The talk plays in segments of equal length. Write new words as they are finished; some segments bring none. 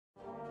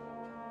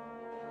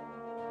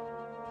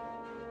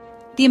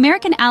The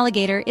American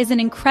alligator is an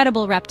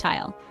incredible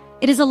reptile.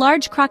 It is a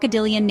large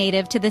crocodilian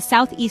native to the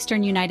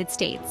southeastern United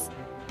States.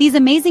 These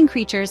amazing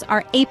creatures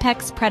are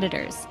apex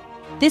predators.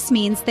 This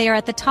means they are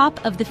at the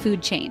top of the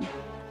food chain.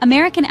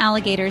 American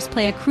alligators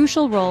play a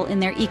crucial role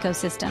in their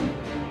ecosystem.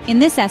 In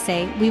this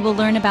essay, we will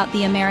learn about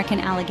the American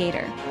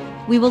alligator.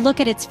 We will look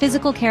at its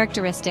physical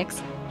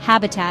characteristics,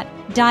 habitat,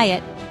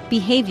 diet,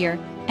 behavior,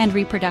 and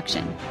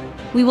reproduction.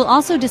 We will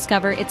also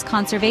discover its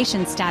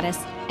conservation status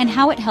and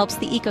how it helps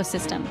the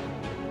ecosystem.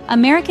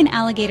 American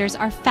alligators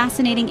are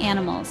fascinating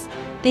animals.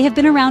 They have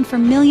been around for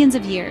millions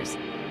of years.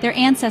 Their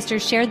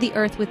ancestors shared the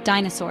earth with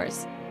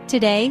dinosaurs.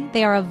 Today,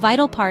 they are a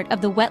vital part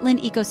of the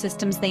wetland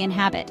ecosystems they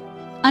inhabit.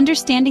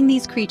 Understanding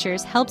these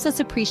creatures helps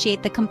us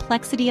appreciate the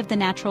complexity of the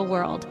natural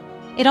world.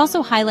 It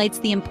also highlights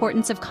the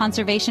importance of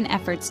conservation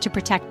efforts to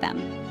protect them.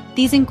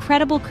 These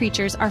incredible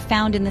creatures are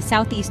found in the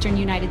southeastern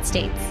United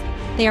States.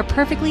 They are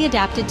perfectly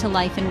adapted to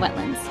life in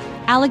wetlands.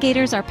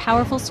 Alligators are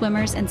powerful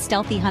swimmers and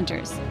stealthy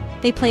hunters.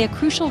 They play a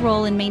crucial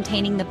role in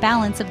maintaining the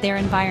balance of their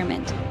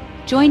environment.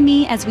 Join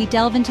me as we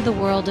delve into the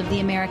world of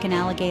the American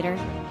alligator.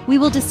 We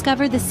will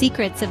discover the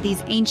secrets of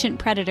these ancient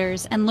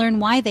predators and learn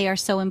why they are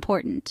so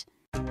important.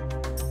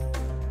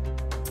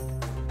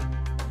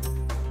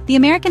 The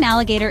American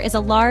alligator is a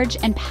large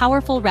and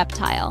powerful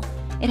reptile.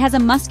 It has a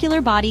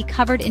muscular body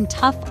covered in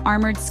tough,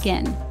 armored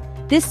skin.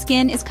 This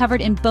skin is covered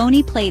in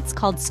bony plates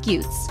called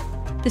scutes.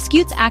 The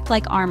scutes act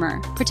like armor,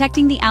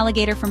 protecting the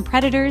alligator from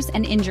predators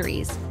and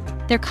injuries.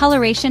 Their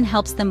coloration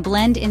helps them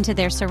blend into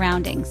their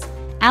surroundings.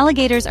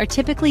 Alligators are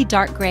typically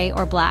dark gray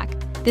or black.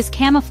 This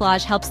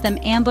camouflage helps them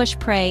ambush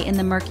prey in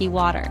the murky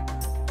water.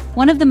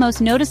 One of the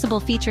most noticeable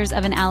features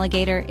of an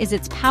alligator is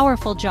its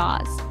powerful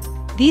jaws.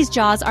 These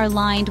jaws are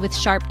lined with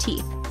sharp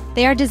teeth.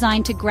 They are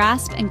designed to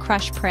grasp and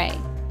crush prey.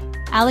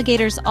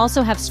 Alligators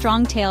also have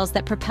strong tails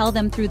that propel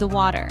them through the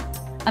water.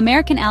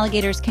 American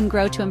alligators can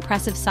grow to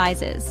impressive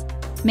sizes.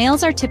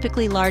 Males are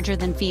typically larger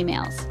than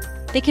females.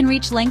 They can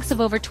reach lengths of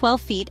over 12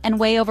 feet and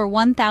weigh over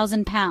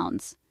 1,000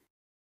 pounds.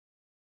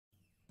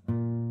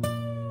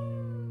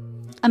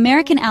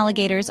 American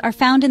alligators are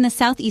found in the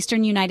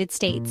southeastern United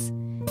States.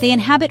 They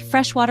inhabit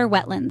freshwater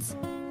wetlands.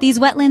 These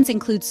wetlands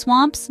include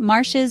swamps,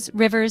 marshes,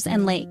 rivers,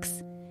 and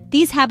lakes.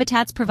 These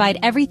habitats provide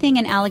everything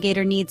an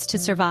alligator needs to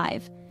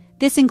survive.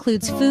 This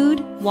includes food,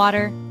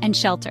 water, and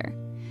shelter.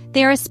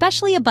 They are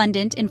especially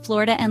abundant in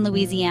Florida and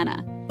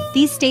Louisiana.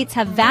 These states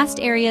have vast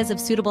areas of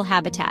suitable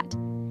habitat.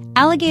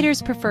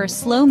 Alligators prefer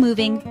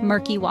slow-moving,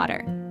 murky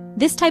water.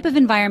 This type of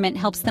environment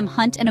helps them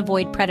hunt and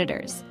avoid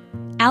predators.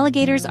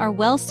 Alligators are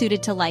well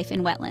suited to life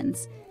in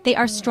wetlands. They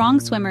are strong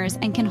swimmers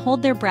and can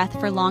hold their breath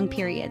for long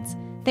periods.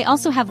 They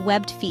also have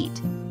webbed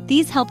feet.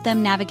 These help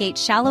them navigate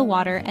shallow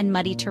water and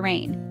muddy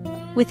terrain.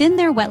 Within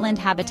their wetland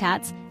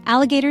habitats,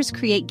 alligators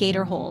create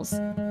gator holes.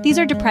 These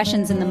are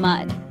depressions in the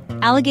mud.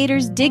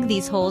 Alligators dig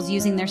these holes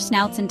using their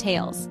snouts and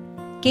tails.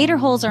 Gator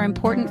holes are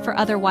important for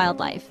other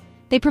wildlife.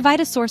 They provide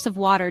a source of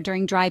water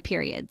during dry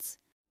periods.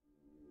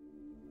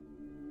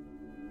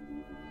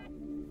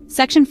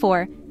 Section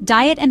 4.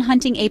 Diet and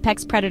hunting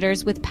apex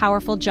predators with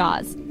powerful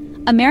jaws.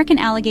 American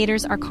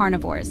alligators are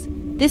carnivores.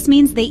 This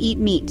means they eat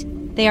meat.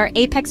 They are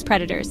apex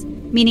predators,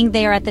 meaning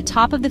they are at the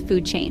top of the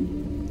food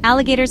chain.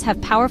 Alligators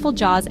have powerful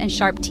jaws and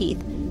sharp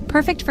teeth,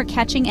 perfect for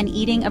catching and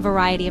eating a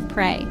variety of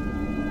prey.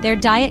 Their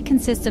diet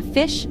consists of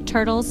fish,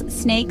 turtles,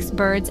 snakes,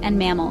 birds, and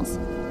mammals.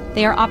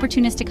 They are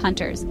opportunistic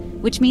hunters,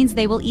 which means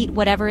they will eat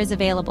whatever is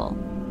available.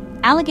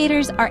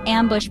 Alligators are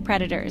ambush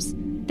predators.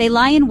 They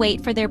lie in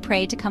wait for their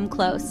prey to come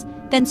close,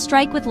 then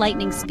strike with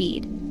lightning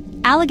speed.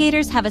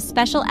 Alligators have a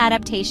special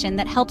adaptation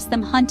that helps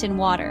them hunt in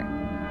water.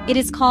 It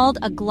is called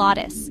a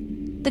glottis.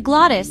 The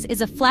glottis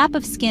is a flap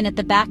of skin at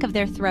the back of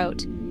their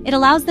throat. It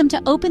allows them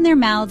to open their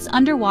mouths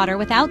underwater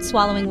without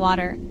swallowing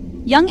water.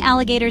 Young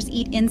alligators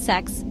eat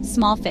insects,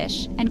 small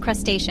fish, and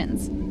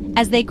crustaceans.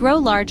 As they grow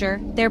larger,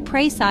 their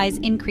prey size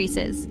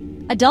increases.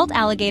 Adult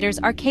alligators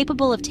are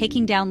capable of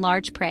taking down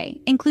large prey,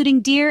 including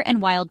deer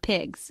and wild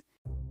pigs.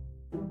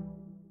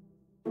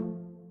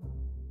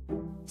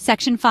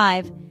 Section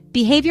 5.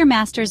 Behavior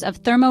masters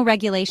of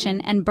thermoregulation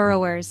and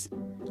burrowers.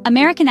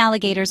 American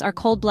alligators are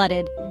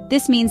cold-blooded.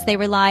 This means they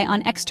rely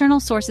on external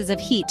sources of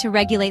heat to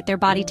regulate their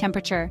body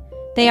temperature.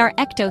 They are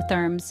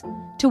ectotherms.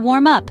 To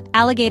warm up,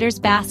 alligators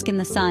bask in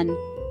the sun.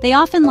 They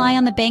often lie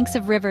on the banks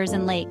of rivers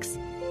and lakes.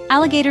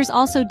 Alligators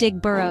also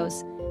dig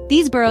burrows.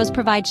 These burrows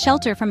provide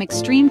shelter from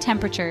extreme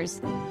temperatures.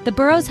 The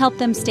burrows help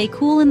them stay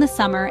cool in the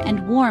summer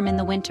and warm in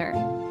the winter.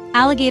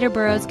 Alligator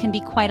burrows can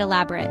be quite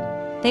elaborate.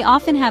 They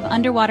often have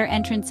underwater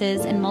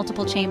entrances and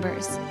multiple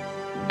chambers.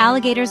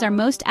 Alligators are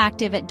most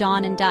active at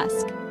dawn and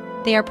dusk.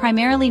 They are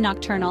primarily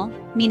nocturnal,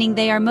 meaning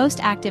they are most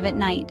active at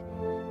night.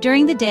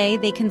 During the day,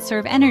 they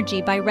conserve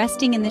energy by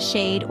resting in the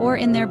shade or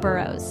in their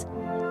burrows.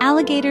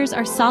 Alligators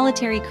are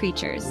solitary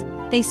creatures.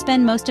 They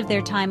spend most of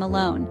their time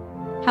alone.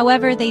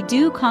 However, they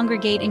do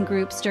congregate in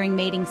groups during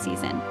mating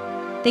season.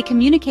 They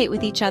communicate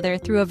with each other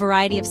through a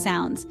variety of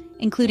sounds,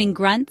 including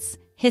grunts,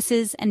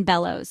 hisses, and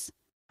bellows.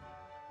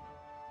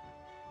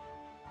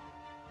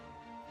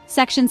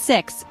 Section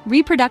 6.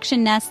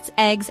 Reproduction, nests,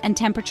 eggs, and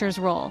temperatures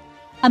role.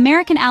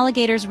 American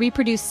alligators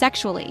reproduce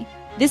sexually.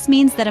 This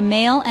means that a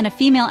male and a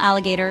female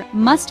alligator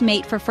must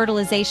mate for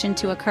fertilization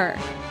to occur.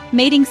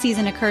 Mating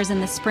season occurs in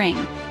the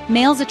spring.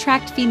 Males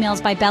attract females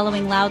by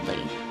bellowing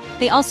loudly.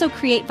 They also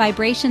create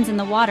vibrations in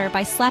the water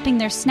by slapping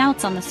their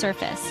snouts on the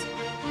surface.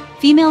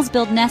 Females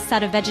build nests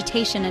out of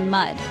vegetation and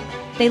mud.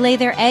 They lay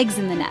their eggs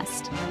in the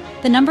nest.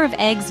 The number of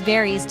eggs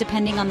varies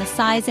depending on the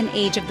size and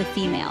age of the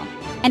female.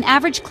 An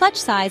average clutch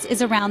size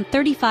is around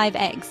 35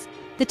 eggs.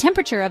 The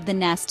temperature of the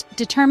nest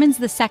determines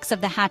the sex of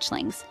the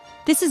hatchlings.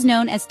 This is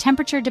known as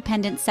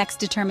temperature-dependent sex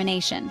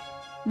determination.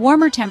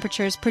 Warmer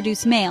temperatures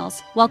produce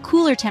males, while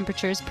cooler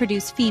temperatures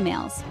produce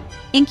females.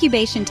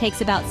 Incubation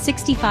takes about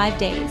 65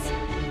 days.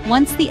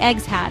 Once the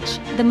eggs hatch,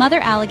 the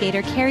mother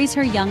alligator carries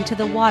her young to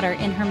the water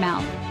in her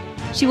mouth.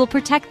 She will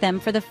protect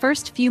them for the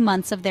first few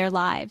months of their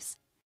lives.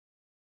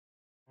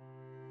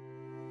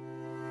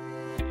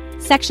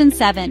 Section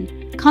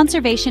 7.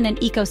 Conservation and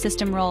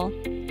ecosystem role.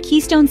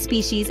 Keystone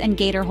species and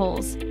gator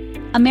holes.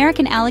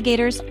 American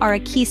alligators are a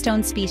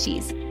keystone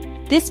species.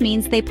 This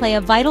means they play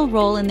a vital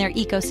role in their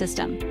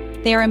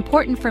ecosystem. They are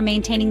important for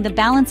maintaining the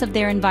balance of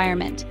their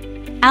environment.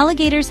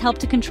 Alligators help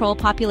to control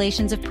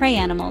populations of prey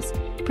animals,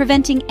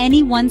 preventing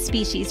any one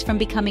species from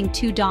becoming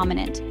too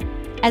dominant.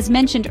 As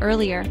mentioned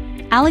earlier,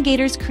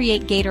 alligators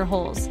create gator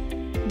holes.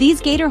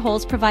 These gator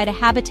holes provide a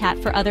habitat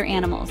for other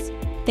animals.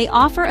 They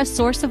offer a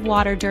source of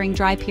water during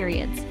dry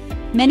periods.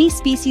 Many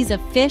species of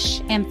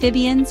fish,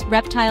 amphibians,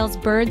 reptiles,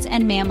 birds,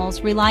 and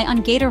mammals rely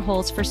on gator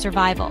holes for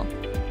survival.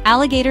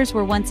 Alligators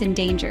were once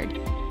endangered.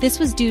 This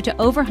was due to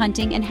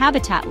overhunting and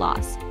habitat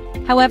loss.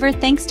 However,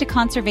 thanks to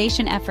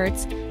conservation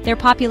efforts, their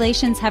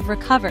populations have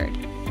recovered.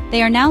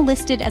 They are now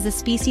listed as a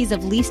species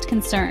of least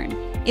concern.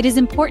 It is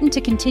important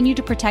to continue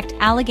to protect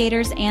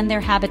alligators and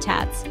their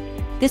habitats.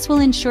 This will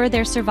ensure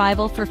their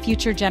survival for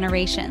future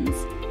generations.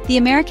 The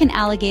American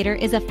alligator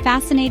is a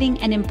fascinating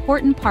and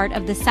important part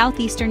of the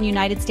southeastern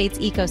United States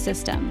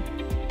ecosystem.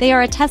 They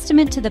are a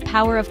testament to the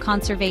power of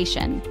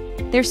conservation.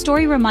 Their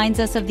story reminds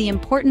us of the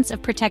importance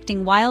of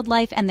protecting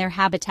wildlife and their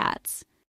habitats.